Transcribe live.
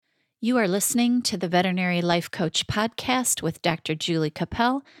You are listening to the Veterinary Life Coach Podcast with Dr. Julie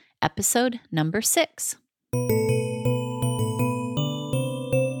Cappel, episode number 6.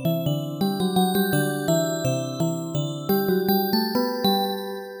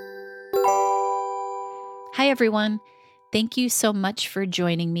 Hi, everyone. Thank you so much for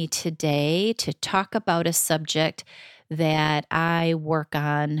joining me today to talk about a subject that I work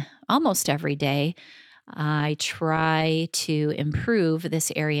on almost every day. I try to improve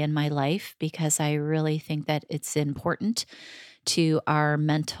this area in my life because I really think that it's important to our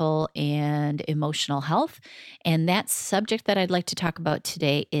mental and emotional health. And that subject that I'd like to talk about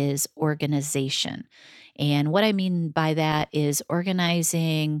today is organization. And what I mean by that is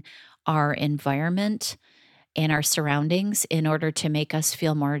organizing our environment and our surroundings in order to make us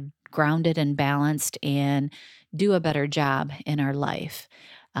feel more grounded and balanced and do a better job in our life.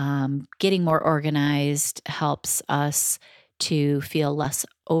 Getting more organized helps us to feel less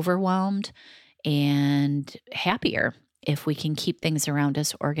overwhelmed and happier if we can keep things around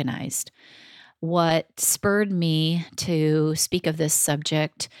us organized. What spurred me to speak of this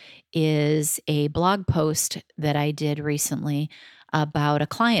subject is a blog post that I did recently about a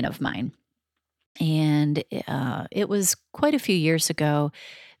client of mine. And it was quite a few years ago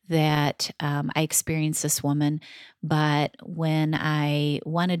that I experienced this woman. But when I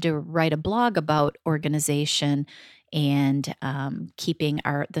wanted to write a blog about organization and keeping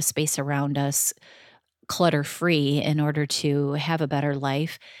the space around us clutter free in order to have a better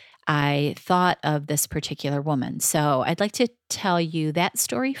life, I thought of this particular woman. So I'd like to tell you that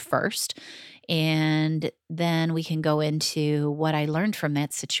story first, and then we can go into what I learned from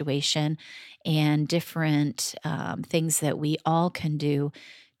that situation and different things that we all can do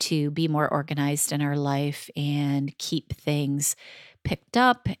to be more organized in our life and keep things picked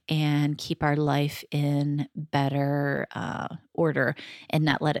up and keep our life in better order and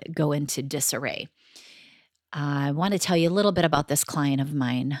not let it go into disarray. I want to tell you a little bit about this client of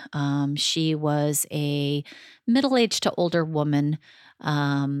mine. She was a middle aged to older woman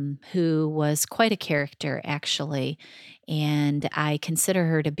who was quite a character, actually. And I consider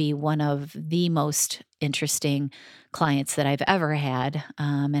her to be one of the most interesting clients that I've ever had.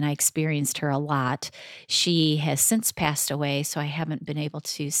 And I experienced her a lot. She has since passed away, so I haven't been able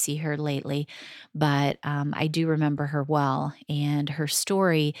to see her lately, but I do remember her well. And her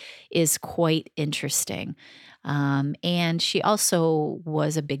story is quite interesting. And she also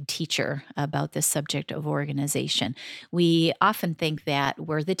was a big teacher about the subject of organization. We often think that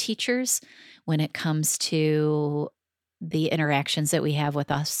we're the teachers when it comes to the interactions that we have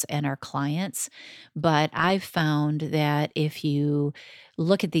with us and our clients. But I've found that if you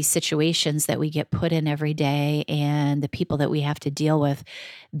look at these situations that we get put in every day and the people that we have to deal with,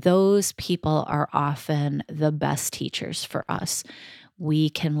 those people are often the best teachers for us. We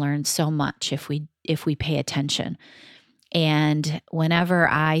can learn so much if we pay attention. And whenever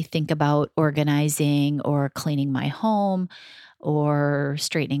I think about organizing or cleaning my home or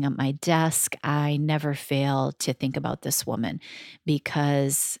straightening up my desk, I never fail to think about this woman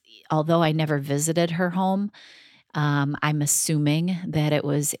because although I never visited her home, I'm assuming that it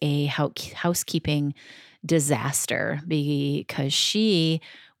was a housekeeping disaster because she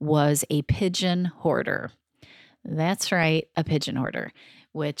was a pigeon hoarder. That's right, a pigeon hoarder,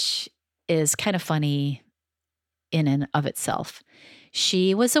 which is kind of funny in and of itself.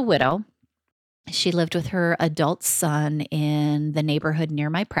 She was a widow. She lived with her adult son in the neighborhood near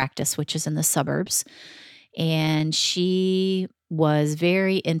my practice, which is in the suburbs. And she was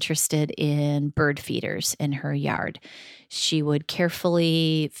very interested in bird feeders in her yard. She would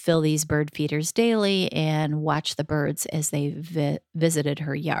carefully fill these bird feeders daily and watch the birds as they visited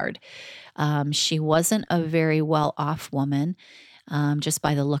her yard. She wasn't a very well off woman. Just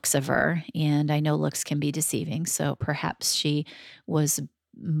by the looks of her. And I know looks can be deceiving. So perhaps she was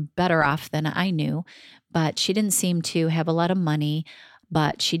better off than I knew, but she didn't seem to have a lot of money.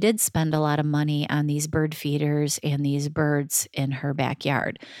 But she did spend a lot of money on these bird feeders and these birds in her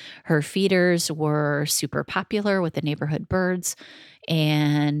backyard. Her feeders were super popular with the neighborhood birds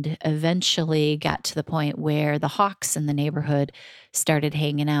and eventually got to the point where the hawks in the neighborhood started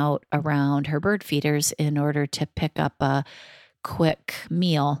hanging out around her bird feeders in order to pick up a quick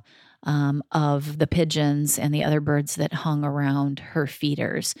meal of the pigeons and the other birds that hung around her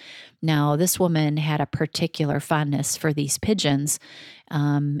feeders. Now, this woman had a particular fondness for these pigeons,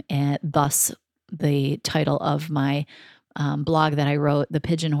 and thus the title of my blog that I wrote, The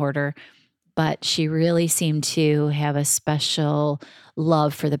Pigeon Hoarder. But she really seemed to have a special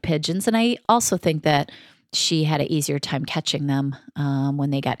love for the pigeons. And I also think that she had an easier time catching them when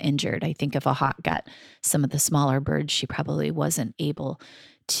they got injured. I think if a hawk got some of the smaller birds, she probably wasn't able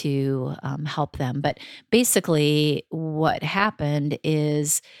to help them. But basically, what happened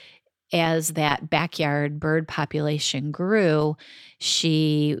is as that backyard bird population grew,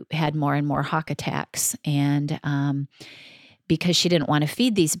 she had more and more hawk attacks. And because she didn't want to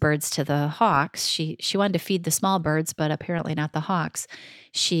feed these birds to the hawks, she wanted to feed the small birds, but apparently not the hawks.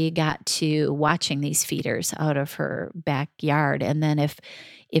 She got to watching these feeders out of her backyard. And then if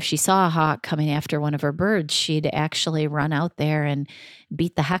she saw a hawk coming after one of her birds, she'd actually run out there and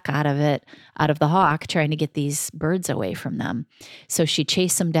beat the heck out of it, out of the hawk, trying to get these birds away from them. So she'd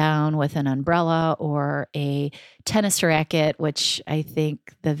chase them down with an umbrella or a tennis racket, which I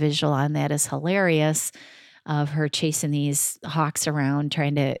think the visual on that is hilarious, of her chasing these hawks around,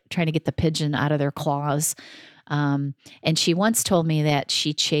 trying to get the pigeon out of their claws. And she once told me that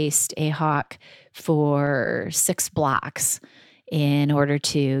she chased a hawk for 6 blocks in order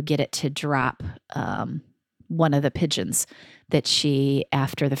to get it to drop one of the pigeons that she,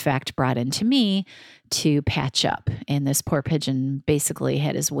 after the fact, brought into me to patch up. And this poor pigeon basically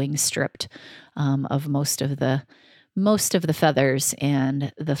had his wings stripped of most of the feathers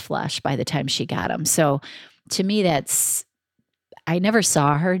and the flesh by the time she got him. So to me, I never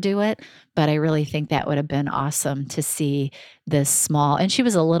saw her do it, but I really think that would have been awesome to see this small, and she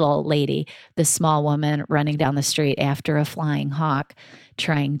was a little lady, this small woman running down the street after a flying hawk,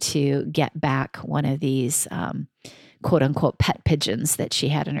 trying to get back one of these quote unquote pet pigeons that she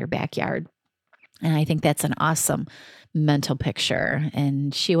had in her backyard. And I think that's an awesome mental picture.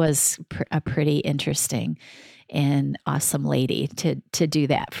 And she was a pretty interesting and awesome lady to do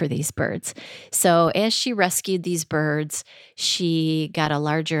that for these birds. So as she rescued these birds, she got a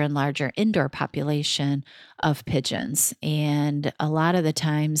larger and larger indoor population of pigeons. And a lot of the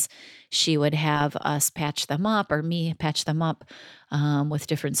times she would have us patch them up, or me patch them up with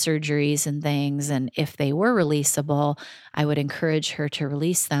different surgeries and things. And if they were releasable, I would encourage her to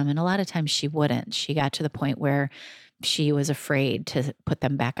release them. And a lot of times she wouldn't. She got to the point where she was afraid to put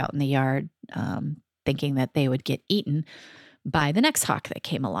them back out in the yard, thinking that they would get eaten by the next hawk that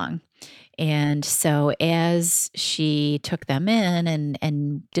came along. And so as she took them in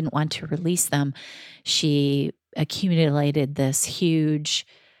and didn't want to release them, she accumulated this huge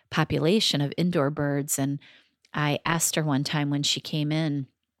population of indoor birds. And I asked her one time when she came in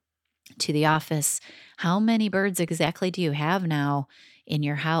to the office, how many birds exactly do you have now in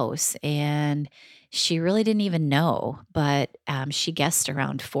your house? And she really didn't even know, but she guessed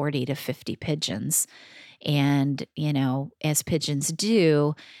around 40 to 50 pigeons. And, as pigeons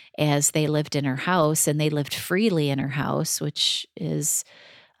do, as they lived in her house, and they lived freely in her house, which is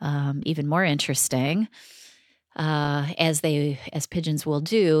even more interesting, as pigeons will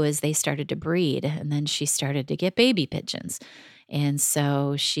do, is they started to breed, and then she started to get baby pigeons. And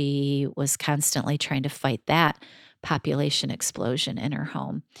so she was constantly trying to fight that population explosion in her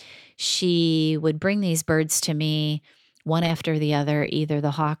home. She would bring these birds to me one after the other, either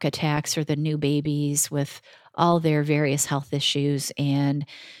the hawk attacks or the new babies with all their various health issues. And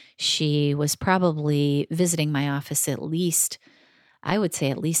she was probably visiting my office I would say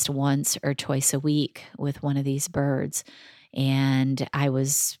at least once or twice a week with one of these birds. And I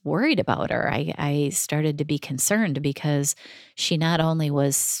was worried about her. I started to be concerned because she not only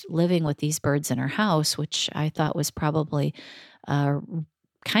was living with these birds in her house, which I thought was probably a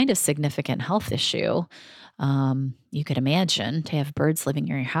kind of significant health issue. You could imagine to have birds living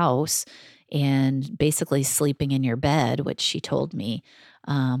in your house and basically sleeping in your bed, which she told me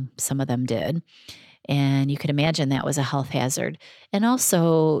some of them did. And you could imagine that was a health hazard. And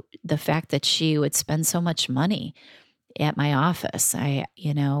also the fact that she would spend so much money at my office.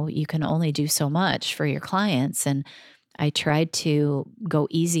 You can only do so much for your clients. And I tried to go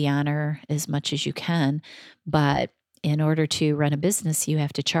easy on her as much as you can. But in order to run a business, you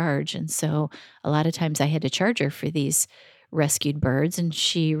have to charge. And so a lot of times I had to charge her for these rescued birds, and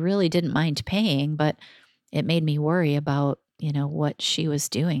she really didn't mind paying, but it made me worry about, what she was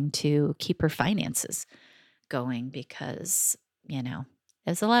doing to keep her finances going because,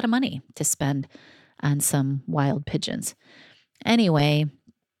 there's a lot of money to spend on some wild pigeons. Anyway,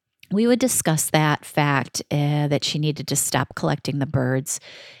 we would discuss that fact that she needed to stop collecting the birds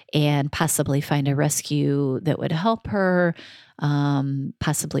and possibly find a rescue that would help her,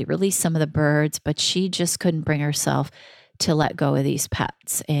 possibly release some of the birds, but she just couldn't bring herself to let go of these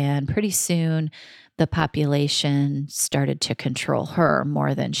pets. And pretty soon, the population started to control her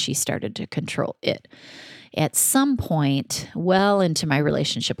more than she started to control it. At some point, well into my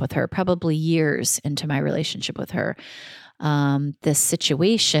relationship with her, probably years into my relationship with her, This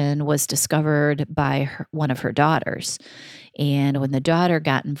situation was discovered by one of her daughters. And when the daughter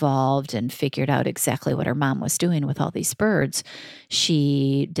got involved and figured out exactly what her mom was doing with all these birds,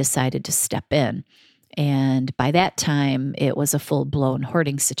 she decided to step in. And by that time, it was a full blown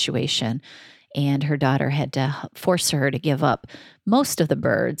hoarding situation. And her daughter had to force her to give up most of the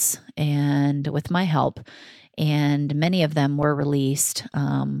birds, and with my help. And many of them were released.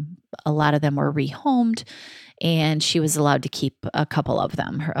 A lot of them were rehomed, and she was allowed to keep a couple of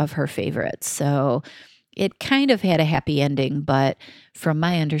them, of her favorites. So it kind of had a happy ending, but from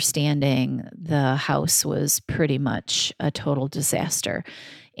my understanding, the house was pretty much a total disaster.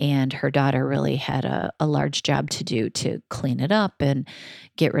 And her daughter really had a large job to do to clean it up and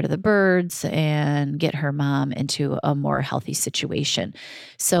get rid of the birds and get her mom into a more healthy situation.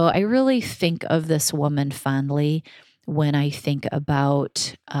 So I really think of this woman fondly when I think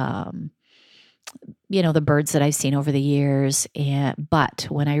about, the birds that I've seen over the years. But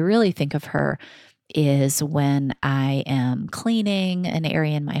when I really think of her, is when I am cleaning an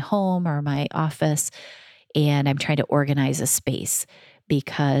area in my home or my office and I'm trying to organize a space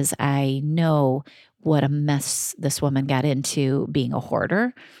because I know what a mess this woman got into being a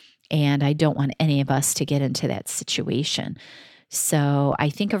hoarder. And I don't want any of us to get into that situation. So I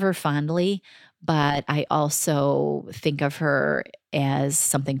think of her fondly, but I also think of her as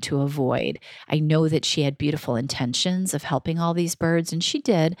something to avoid. I know that she had beautiful intentions of helping all these birds, and she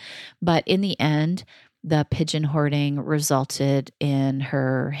did. But in the end, the pigeon hoarding resulted in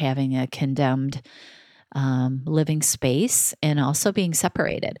her having a condemned living space and also being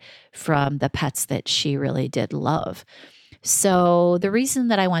separated from the pets that she really did love. So, the reason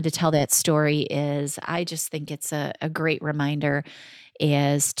that I wanted to tell that story is I just think it's a great reminder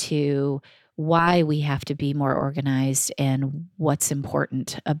as to why we have to be more organized and what's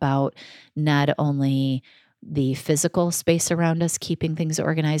important about not only the physical space around us, keeping things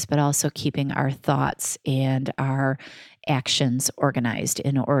organized, but also keeping our thoughts and our actions organized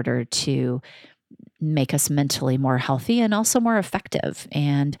in order to make us mentally more healthy and also more effective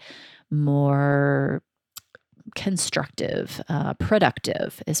and more constructive,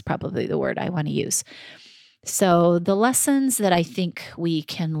 productive is probably the word I want to use. So, the lessons that I think we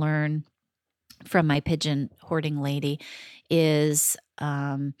can learn from my pigeon hoarding lady is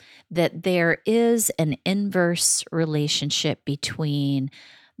that there is an inverse relationship between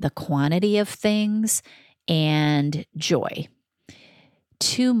the quantity of things and joy.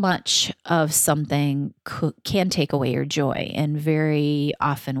 Too much of something can take away your joy, and very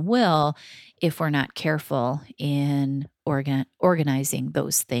often will if we're not careful in organizing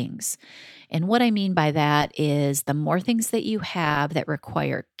those things. And what I mean by that is the more things that you have that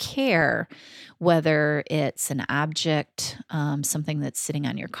require care, whether it's an object, something that's sitting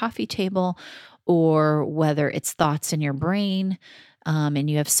on your coffee table, or whether it's thoughts in your brain, and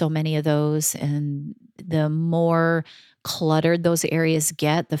you have so many of those, and the more cluttered those areas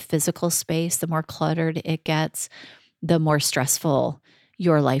get, the physical space, the more cluttered it gets, the more stressful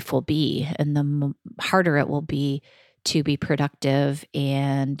your life will be, and the harder it will be to be productive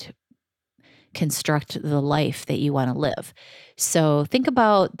and construct the life that you want to live. So think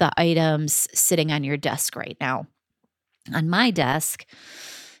about the items sitting on your desk right now. On my desk,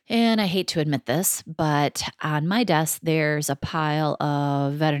 and I hate to admit this, but on my desk, there's a pile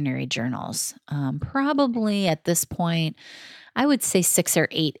of veterinary journals. Probably at this point, I would say 6 or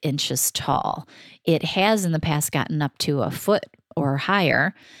 8 inches tall. It has in the past gotten up to a foot or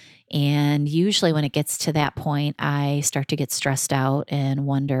higher. And usually, when it gets to that point, I start to get stressed out and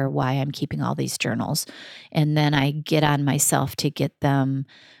wonder why I'm keeping all these journals. And then I get on myself to get them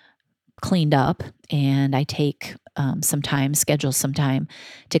cleaned up, and I take schedule some time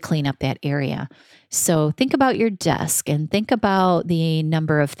to clean up that area. So think about your desk and think about the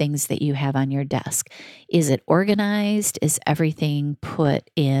number of things that you have on your desk. Is it organized? Is everything put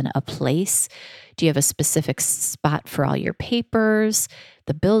in a place? Do you have a specific spot for all your papers,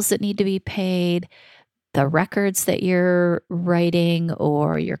 the bills that need to be paid, the records that you're writing,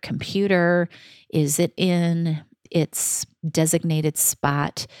 or your computer? Is it in its designated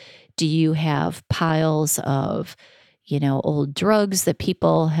spot? Do you have piles of, old drugs that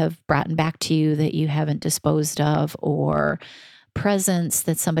people have brought back to you that you haven't disposed of, or presents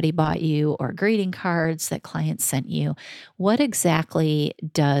that somebody bought you, or greeting cards that clients sent you? What exactly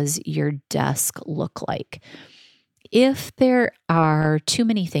does your desk look like? If there are too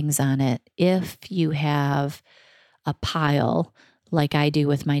many things on it, if you have a pile like I do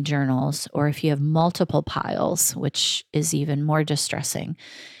with my journals, or if you have multiple piles, which is even more distressing,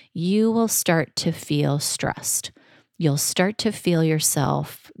 you will start to feel stressed. You'll start to feel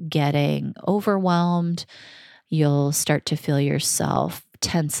yourself getting overwhelmed. You'll start to feel yourself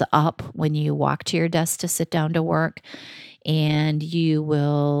tense up when you walk to your desk to sit down to work, and you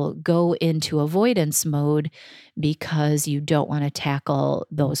will go into avoidance mode because you don't want to tackle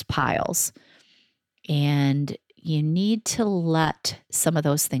those piles. And you need to let some of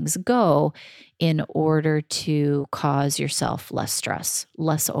those things go in order to cause yourself less stress,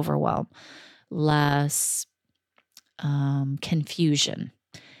 less overwhelm, less confusion.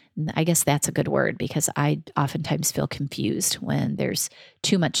 I guess that's a good word because I oftentimes feel confused when there's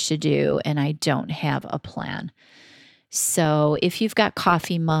too much to do and I don't have a plan. So if you've got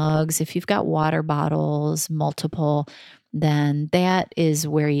coffee mugs, if you've got water bottles, multiple, then that is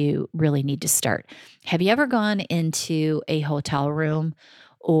where you really need to start. Have you ever gone into a hotel room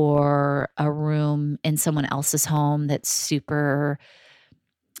or a room in someone else's home that's super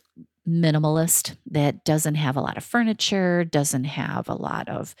minimalist, that doesn't have a lot of furniture, doesn't have a lot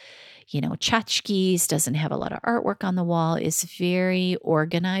of, tchotchkes, doesn't have a lot of artwork on the wall, is very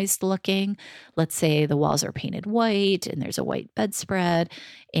organized looking. Let's say the walls are painted white and there's a white bedspread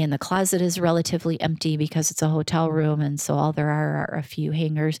and the closet is relatively empty because it's a hotel room. And so all there are a few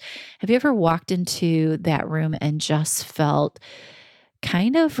hangers. Have you ever walked into that room and just felt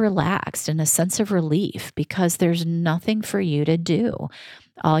kind of relaxed and a sense of relief because there's nothing for you to do?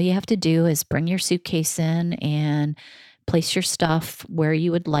 All you have to do is bring your suitcase in and place your stuff where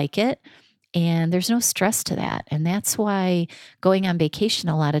you would like it. And there's no stress to that. And that's why going on vacation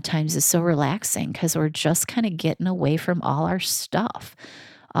a lot of times is so relaxing because we're just kind of getting away from all our stuff,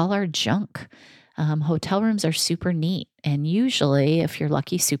 all our junk. Hotel rooms are super neat. And usually, if you're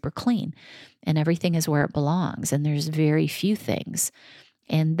lucky, super clean. And everything is where it belongs. And there's very few things.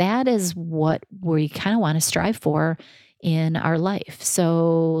 And that is what we kind of want to strive for in our life.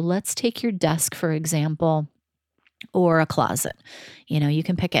 So let's take your desk, for example, or a closet. You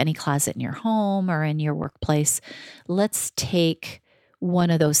can pick any closet in your home or in your workplace. Let's take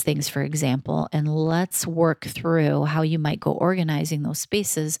one of those things, for example, and let's work through how you might go organizing those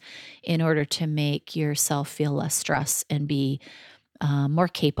spaces in order to make yourself feel less stress and be more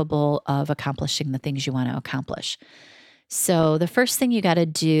capable of accomplishing the things you want to accomplish. So, the first thing you got to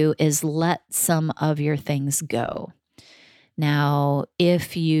do is let some of your things go. Now,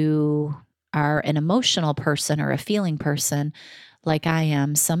 if you are an emotional person or a feeling person like I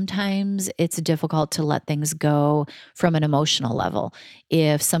am, sometimes it's difficult to let things go from an emotional level.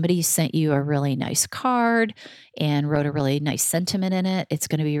 If somebody sent you a really nice card and wrote a really nice sentiment in it, it's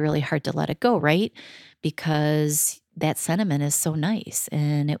going to be really hard to let it go, right? Because that sentiment is so nice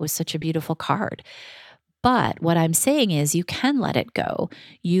and it was such a beautiful card. But what I'm saying is you can let it go.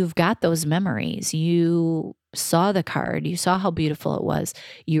 You've got those memories. You saw the card, you saw how beautiful it was.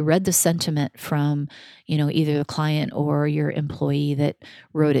 You read the sentiment from, either the client or your employee that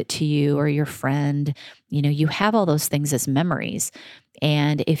wrote it to you or your friend. You have all those things as memories.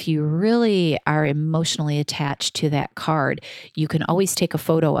 And if you really are emotionally attached to that card, you can always take a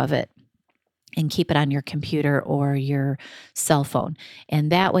photo of it and keep it on your computer or your cell phone.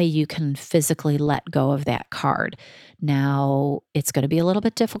 And that way you can physically let go of that card. Now, it's going to be a little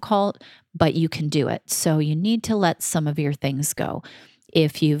bit difficult, but you can do it. So you need to let some of your things go.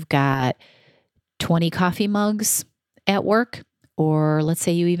 If you've got 20 coffee mugs at work, or let's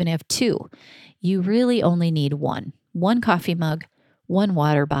say you even have two, you really only need one coffee mug, one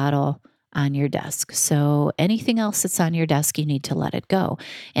water bottle on your desk. So anything else that's on your desk, you need to let it go.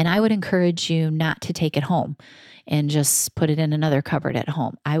 And I would encourage you not to take it home and just put it in another cupboard at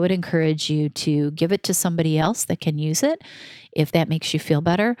home. I would encourage you to give it to somebody else that can use it if that makes you feel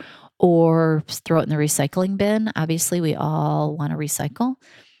better, or throw it in the recycling bin. Obviously, we all want to recycle,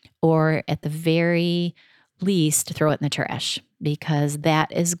 or at the very least, throw it in the trash because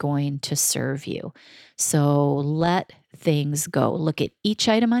that is going to serve you. So let things go. Look at each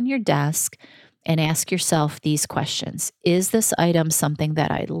item on your desk and ask yourself these questions. Is this item something that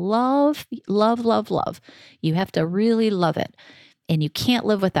I love, love, love, love? You have to really love it and you can't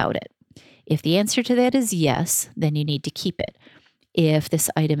live without it. If the answer to that is yes, then you need to keep it. If this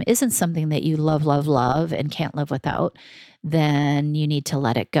item isn't something that you love, love, love and can't live without, then you need to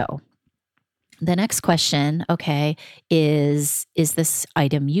let it go. The next question, okay, is this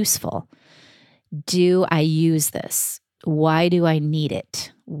item useful? Do I use this? Why do I need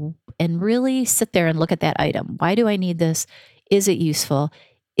it? And really sit there and look at that item. Why do I need this? Is it useful?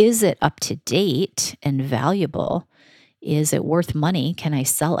 Is it up to date and valuable? Is it worth money? Can I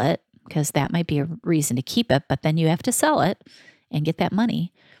sell it? Because that might be a reason to keep it, but then you have to sell it and get that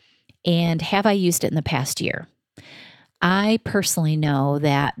money. And have I used it in the past year? I personally know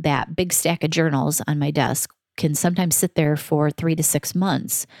that big stack of journals on my desk can sometimes sit there for 3 to 6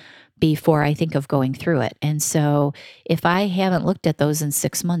 months. before I think of going through it. And so if I haven't looked at those in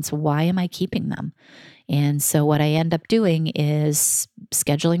 6 months, why am I keeping them? And so what I end up doing is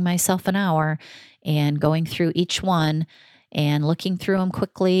scheduling myself an hour and going through each one and looking through them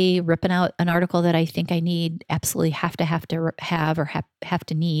quickly, ripping out an article that I think I need, absolutely have or have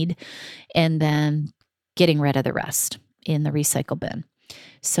to need, and then getting rid of the rest in the recycle bin.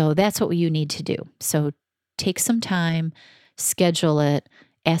 So that's what you need to do. So take some time, schedule it,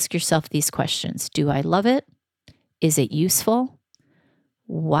 ask yourself these questions. Do I love it? Is it useful?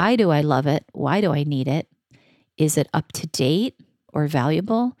 Why do I love it? Why do I need it? Is it up to date or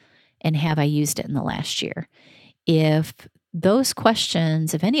valuable? And have I used it in the last year? If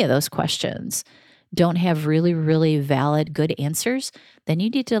any of those questions don't have really, really valid, good answers, then you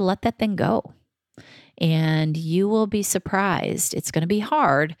need to let that thing go. And you will be surprised. It's going to be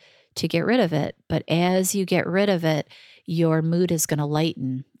hard to get rid of it. But as you get rid of it, your mood is going to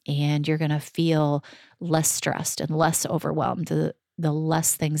lighten and you're going to feel less stressed and less overwhelmed. The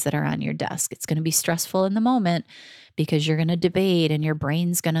less things that are on your desk. It's going to be stressful in the moment because you're going to debate and your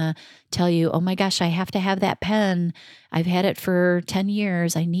brain's going to tell you, oh my gosh, I have to have that pen. I've had it for 10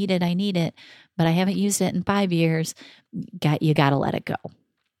 years. I need it, but I haven't used it in 5 years. You got to let it go.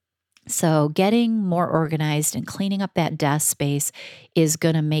 So getting more organized and cleaning up that desk space is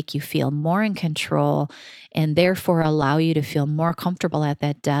going to make you feel more in control and therefore allow you to feel more comfortable at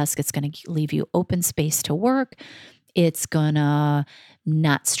that desk. It's going to leave you open space to work. It's going to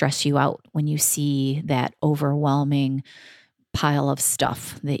not stress you out when you see that overwhelming pile of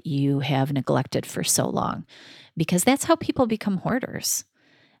stuff that you have neglected for so long, because that's how people become hoarders.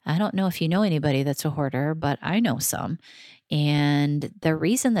 I don't know if you know anybody that's a hoarder, but I know some. And the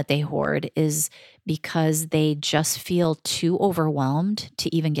reason that they hoard is because they just feel too overwhelmed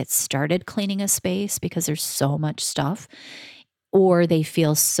to even get started cleaning a space because there's so much stuff. Or they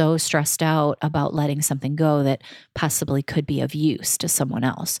feel so stressed out about letting something go that possibly could be of use to someone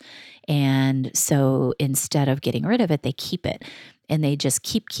else. And so instead of getting rid of it, they keep it and they just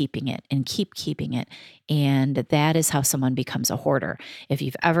keep keeping it and keep keeping it. And that is how someone becomes a hoarder. If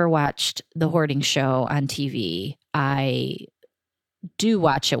you've ever watched the hoarding show on TV, I do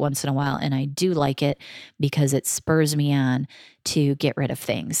watch it once in a while and I do like it because it spurs me on to get rid of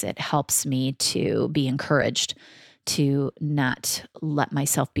things. It helps me to be encouraged to not let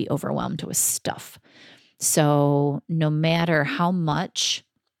myself be overwhelmed with stuff. So no matter how much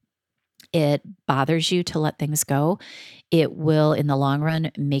it bothers you to let things go, it will in the long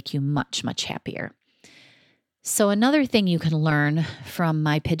run make you much, much happier. So another thing you can learn from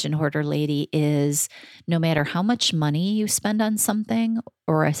my pigeon hoarder lady is no matter how much money you spend on something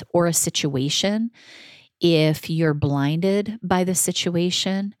or a situation, if you're blinded by the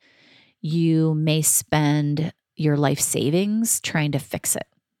situation, you may spend your life savings trying to fix it.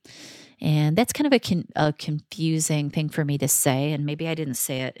 And that's kind of a confusing thing for me to say. And maybe I didn't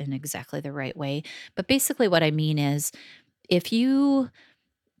say it in exactly the right way. But basically, what I mean is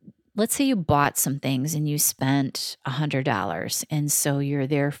let's say you bought some things and you spent $100. And so you're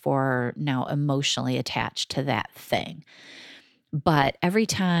therefore now emotionally attached to that thing. But every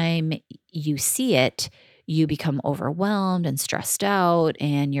time you see it, you become overwhelmed and stressed out,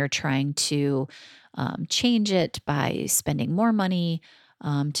 and you're trying to change it by spending more money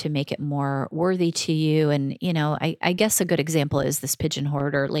to make it more worthy to you. And, I guess a good example is this pigeon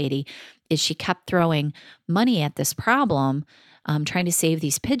hoarder lady is she kept throwing money at this problem, trying to save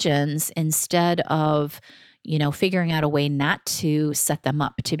these pigeons instead of figuring out a way not to set them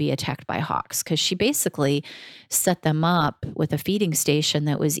up to be attacked by hawks. Because she basically set them up with a feeding station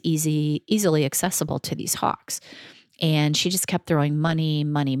that was easily accessible to these hawks. And she just kept throwing money,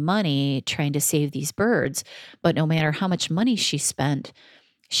 money, money, trying to save these birds. But no matter how much money she spent,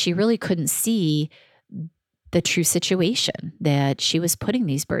 she really couldn't see the true situation that she was putting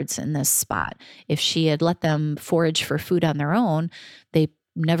these birds in this spot. If she had let them forage for food on their own, they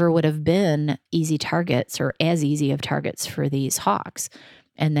never would have been easy targets or as easy of targets for these hawks.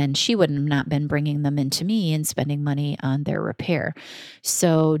 And then she would have not been bringing them into me and spending money on their repair.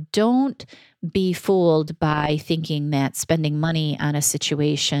 So don't be fooled by thinking that spending money on a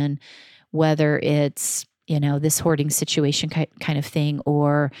situation, whether it's this hoarding situation kind of thing,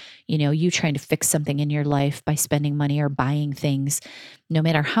 or, you trying to fix something in your life by spending money or buying things, no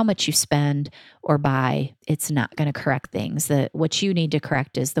matter how much you spend or buy, it's not going to correct things. What you need to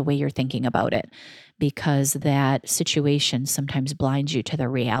correct is the way you're thinking about it, because that situation sometimes blinds you to the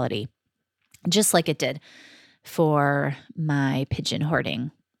reality, just like it did for my pigeon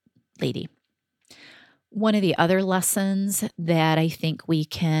hoarding lady. One of the other lessons that I think we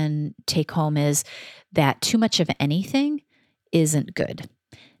can take home is that too much of anything isn't good.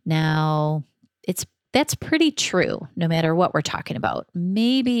 Now, it's that's pretty true no matter what we're talking about.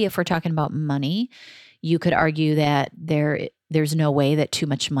 Maybe if we're talking about money, you could argue that there's no way that too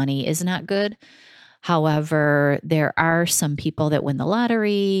much money is not good. However, there are some people that win the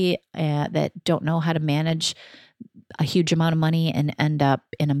lottery that don't know how to manage a huge amount of money and end up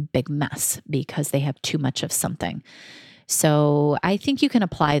in a big mess because they have too much of something. So I think you can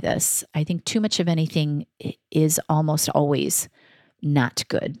apply this. I think too much of anything is almost always not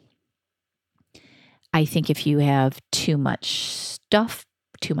good. I think if you have too much stuff,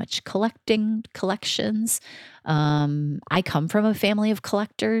 too much collections. I come from a family of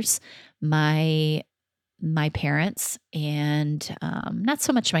collectors. My parents and not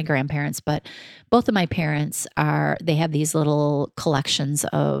so much my grandparents, but both of my parents they have these little collections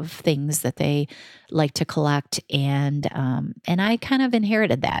of things that they like to collect, and I kind of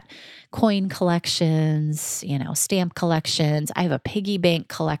inherited that coin collections, stamp collections. I have a piggy bank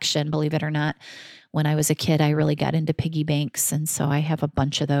collection, believe it or not. When I was a kid, I really got into piggy banks, and so I have a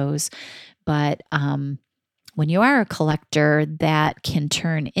bunch of those. But when you are a collector, that can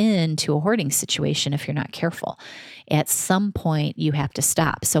turn into a hoarding situation if you're not careful. At some point, you have to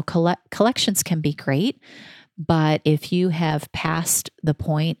stop. So collections can be great, but if you have passed the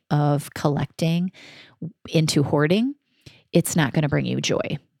point of collecting into hoarding, it's not going to bring you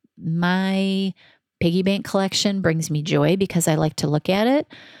joy. My piggy bank collection brings me joy because I like to look at it.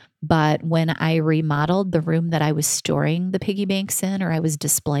 But when I remodeled the room that I was storing the piggy banks in, or I was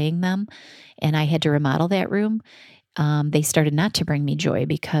displaying them, and I had to remodel that room, they started not to bring me joy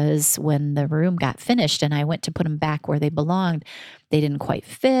because when the room got finished and I went to put them back where they belonged, they didn't quite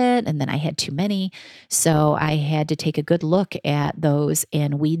fit. And then I had too many. So I had to take a good look at those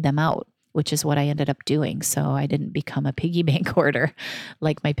and weed them out, which is what I ended up doing. So I didn't become a piggy bank hoarder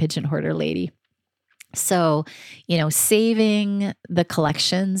like my pigeon hoarder lady. So, saving the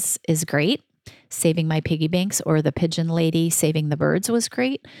collections is great. Saving my piggy banks or the pigeon lady saving the birds was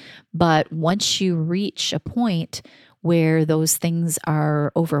great. But once you reach a point where those things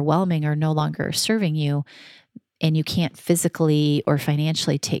are overwhelming or no longer serving you, and you can't physically or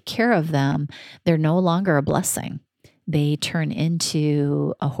financially take care of them, they're no longer a blessing. They turn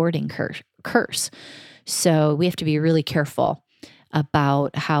into a hoarding curse. So we have to be really careful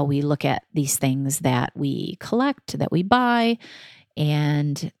about how we look at these things that we collect, that we buy,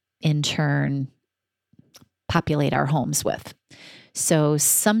 and in turn populate our homes with. So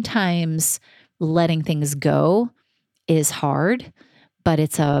sometimes letting things go is hard, but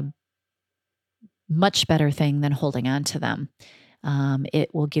it's a much better thing than holding on to them.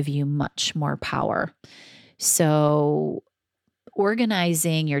 It will give you much more power. So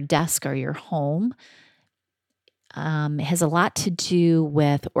organizing your desk or your home has a lot to do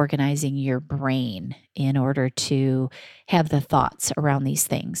with organizing your brain in order to have the thoughts around these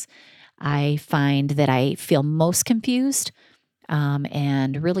things. I find that I feel most confused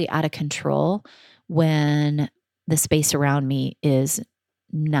and really out of control when the space around me is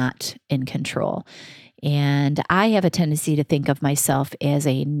not in control. And I have a tendency to think of myself as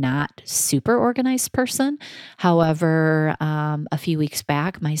a not super organized person. However, a few weeks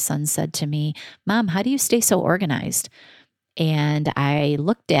back, my son said to me, "Mom, how do you stay so organized?" And I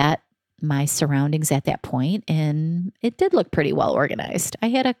looked at my surroundings at that point, and it did look pretty well organized. I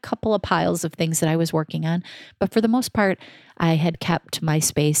had a couple of piles of things that I was working on, but for the most part, I had kept my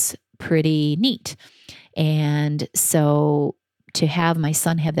space pretty neat. And so to have my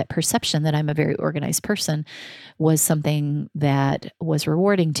son have that perception that I'm a very organized person was something that was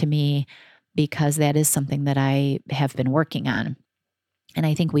rewarding to me because that is something that I have been working on. And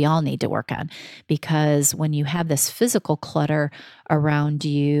I think we all need to work on because when you have this physical clutter around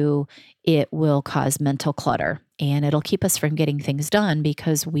you, it will cause mental clutter and it'll keep us from getting things done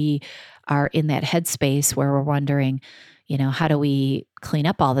because we are in that headspace where we're wondering, how do we clean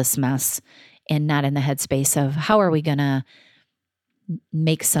up all this mess, and not in the headspace of how are we going to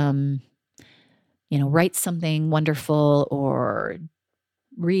make write something wonderful or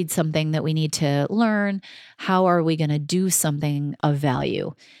read something that we need to learn. How are we going to do something of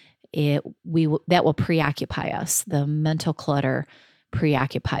value? That will preoccupy us. The mental clutter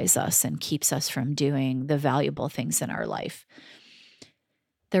preoccupies us and keeps us from doing the valuable things in our life.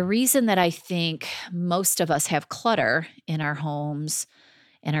 The reason that I think most of us have clutter in our homes,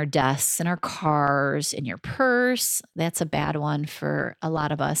 in our desks, in our cars, in your purse, that's a bad one for a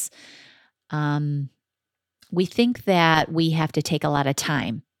lot of us. We think that we have to take a lot of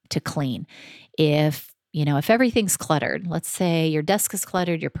time to clean. If If everything's cluttered, let's say your desk is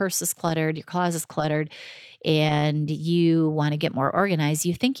cluttered, your purse is cluttered, your closet is cluttered, and you want to get more organized,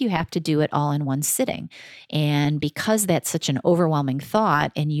 you think you have to do it all in one sitting. And because that's such an overwhelming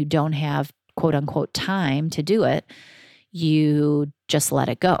thought and you don't have quote unquote time to do it, you just let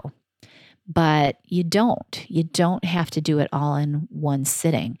it go. But you don't. You don't have to do it all in one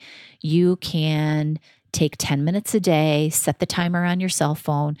sitting. You can take 10 minutes a day, set the timer on your cell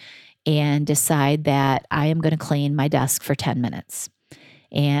phone, and decide that I am going to clean my desk for 10 minutes.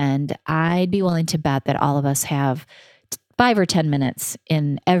 And I'd be willing to bet that all of us have 5 or 10 minutes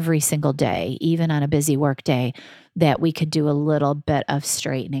in every single day, even on a busy work day, that we could do a little bit of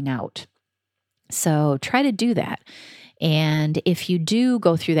straightening out. So try to do that. And if you do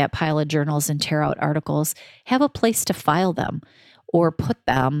go through that pile of journals and tear out articles, have a place to file them or put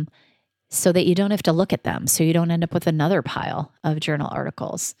them so that you don't have to look at them, so you don't end up with another pile of journal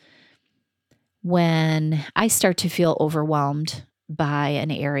articles. When I start to feel overwhelmed by an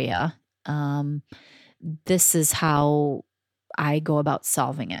area, this is how I go about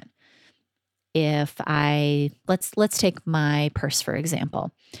solving it. Let's take my purse, for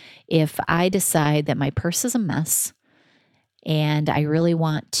example. If I decide that my purse is a mess and I really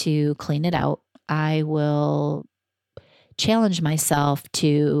want to clean it out, I will challenge myself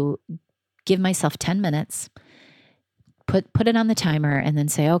to give myself 10 minutes, put it on the timer, and then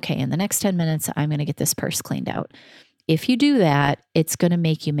say, okay, in the next 10 minutes, I'm going to get this purse cleaned out. If you do that, it's going to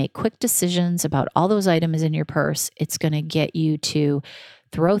make you make quick decisions about all those items in your purse. It's going to get you to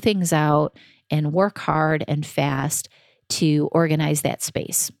throw things out and work hard and fast to organize that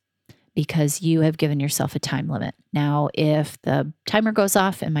space, because you have given yourself a time limit. Now, if the timer goes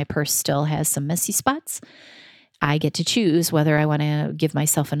off and my purse still has some messy spots, I get to choose whether I want to give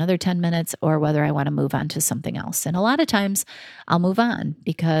myself another 10 minutes or whether I want to move on to something else. And a lot of times I'll move on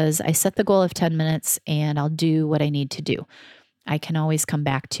because I set the goal of 10 minutes and I'll do what I need to do. I can always come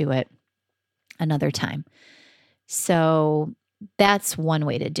back to it another time. So that's one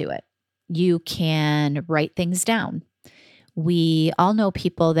way to do it. You can write things down. We all know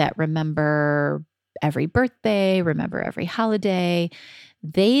people that remember every birthday, remember every holiday.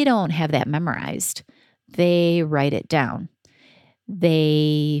 They don't have that memorized. They write it down.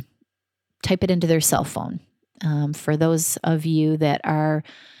 They type it into their cell phone. For those of you that are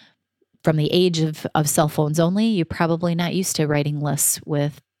from the age of cell phones only, you're probably not used to writing lists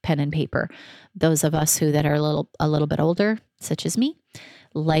with pen and paper. Those of us that are a little bit older, such as me,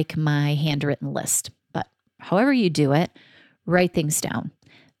 like my handwritten list. But however you do it, write things down.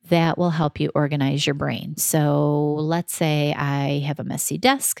 That will help you organize your brain. So let's say I have a messy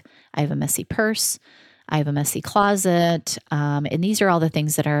desk, I have a messy purse, I have a messy closet, and these are all the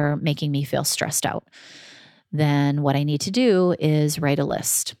things that are making me feel stressed out. Then what I need to do is write a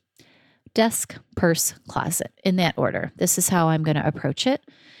list. Desk, purse, closet, in that order. This is how I'm going to approach it.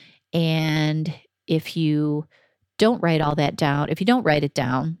 And if you don't write all that down, if you don't write it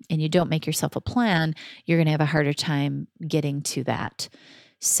down and you don't make yourself a plan, you're going to have a harder time getting to that.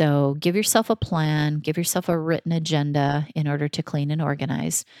 So give yourself a plan, give yourself a written agenda in order to clean and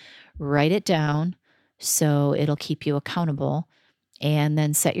organize. Write it down so it'll keep you accountable, and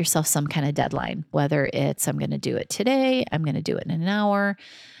then set yourself some kind of deadline, whether it's I'm going to do it today, I'm going to do it in an hour.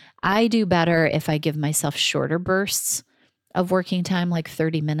 I do better if I give myself shorter bursts of working time, like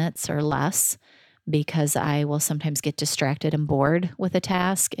 30 minutes or less, because I will sometimes get distracted and bored with a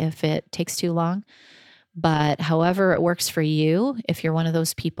task if it takes too long. But however it works for you, if you're one of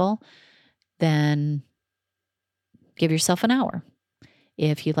those people, then give yourself an hour.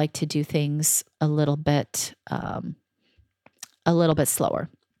 If you'd like to do things a little bit slower,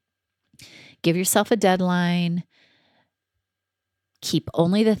 give yourself a deadline. Keep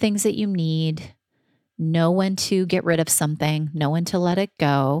only the things that you need. Know when to get rid of something. Know when to let it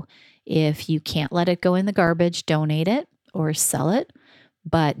go. If you can't let it go in the garbage, donate it or sell it.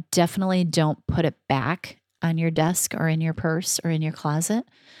 But definitely don't put it back on your desk or in your purse or in your closet.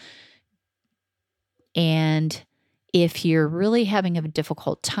 And if you're really having a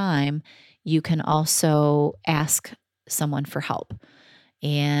difficult time, you can also ask someone for help.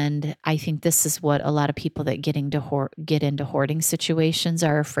 And I think this is what a lot of people that get into hoarding situations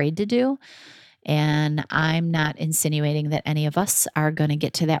are afraid to do. And I'm not insinuating that any of us are going to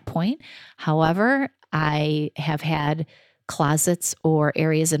get to that point. However, I have had closets or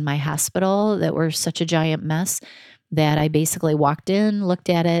areas in my hospital that were such a giant mess that I basically walked in, looked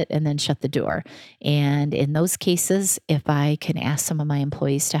at it, and then shut the door. And in those cases, if I can ask some of my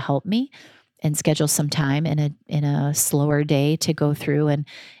employees to help me and schedule some time in a slower day to go through and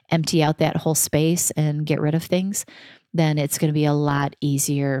empty out that whole space and get rid of things, then it's going to be a lot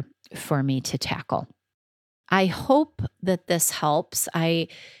easier for me to tackle. I hope that this helps. I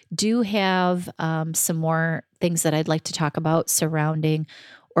do have some more things that I'd like to talk about surrounding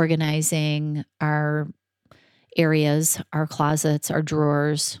organizing our areas, our closets, our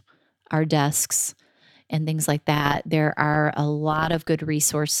drawers, our desks, and things like that. There are a lot of good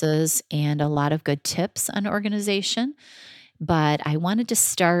resources and a lot of good tips on organization. But I wanted to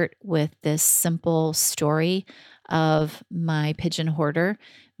start with this simple story of my pigeon hoarder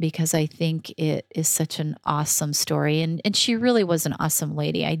because I think it is such an awesome story. And she really was an awesome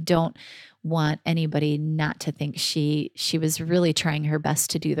lady. I don't want anybody not to think she was really trying her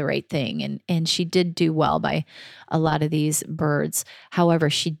best to do the right thing, and she did do well by a lot of these birds. However,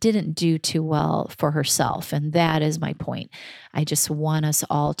 she didn't do too well for herself, and that is my point. I just want us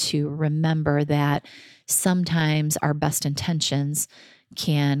all to remember that sometimes our best intentions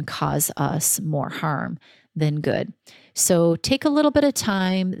can cause us more harm than good. So take a little bit of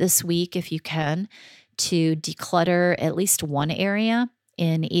time this week, if you can, to declutter at least one area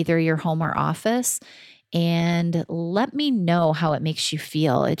in either your home or office, and let me know how it makes you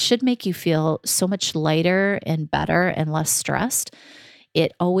feel. It should make you feel so much lighter and better and less stressed.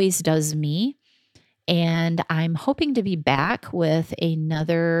 It always does me. And I'm hoping to be back with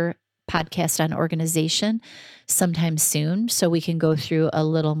another podcast on organization sometime soon so we can go through a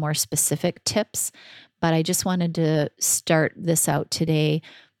little more specific tips. But I just wanted to start this out today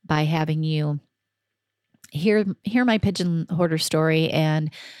by having you hear my pigeon hoarder story and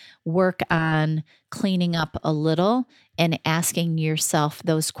work on cleaning up a little and asking yourself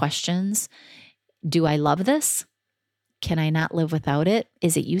those questions. Do I love this? Can I not live without it?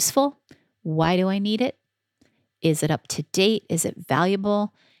 Is it useful? Why do I need it? Is it up to date? Is it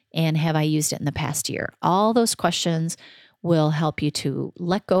valuable? And have I used it in the past year? All those questions will help you to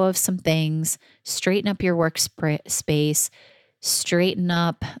let go of some things, straighten up your workspace, straighten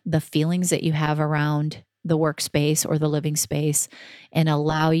up the feelings that you have around the workspace or the living space, and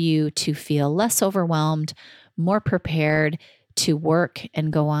allow you to feel less overwhelmed, more prepared to work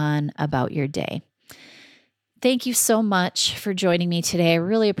and go on about your day. Thank you so much for joining me today. I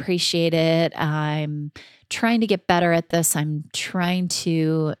really appreciate it. I'm trying to get better at this. I'm trying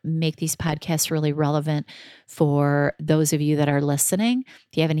to make these podcasts really relevant for those of you that are listening.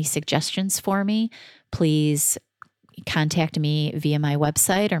 If you have any suggestions for me, please contact me via my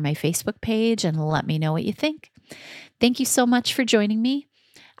website or my Facebook page and let me know what you think. Thank you so much for joining me.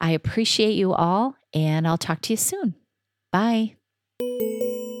 I appreciate you all, and I'll talk to you soon. Bye.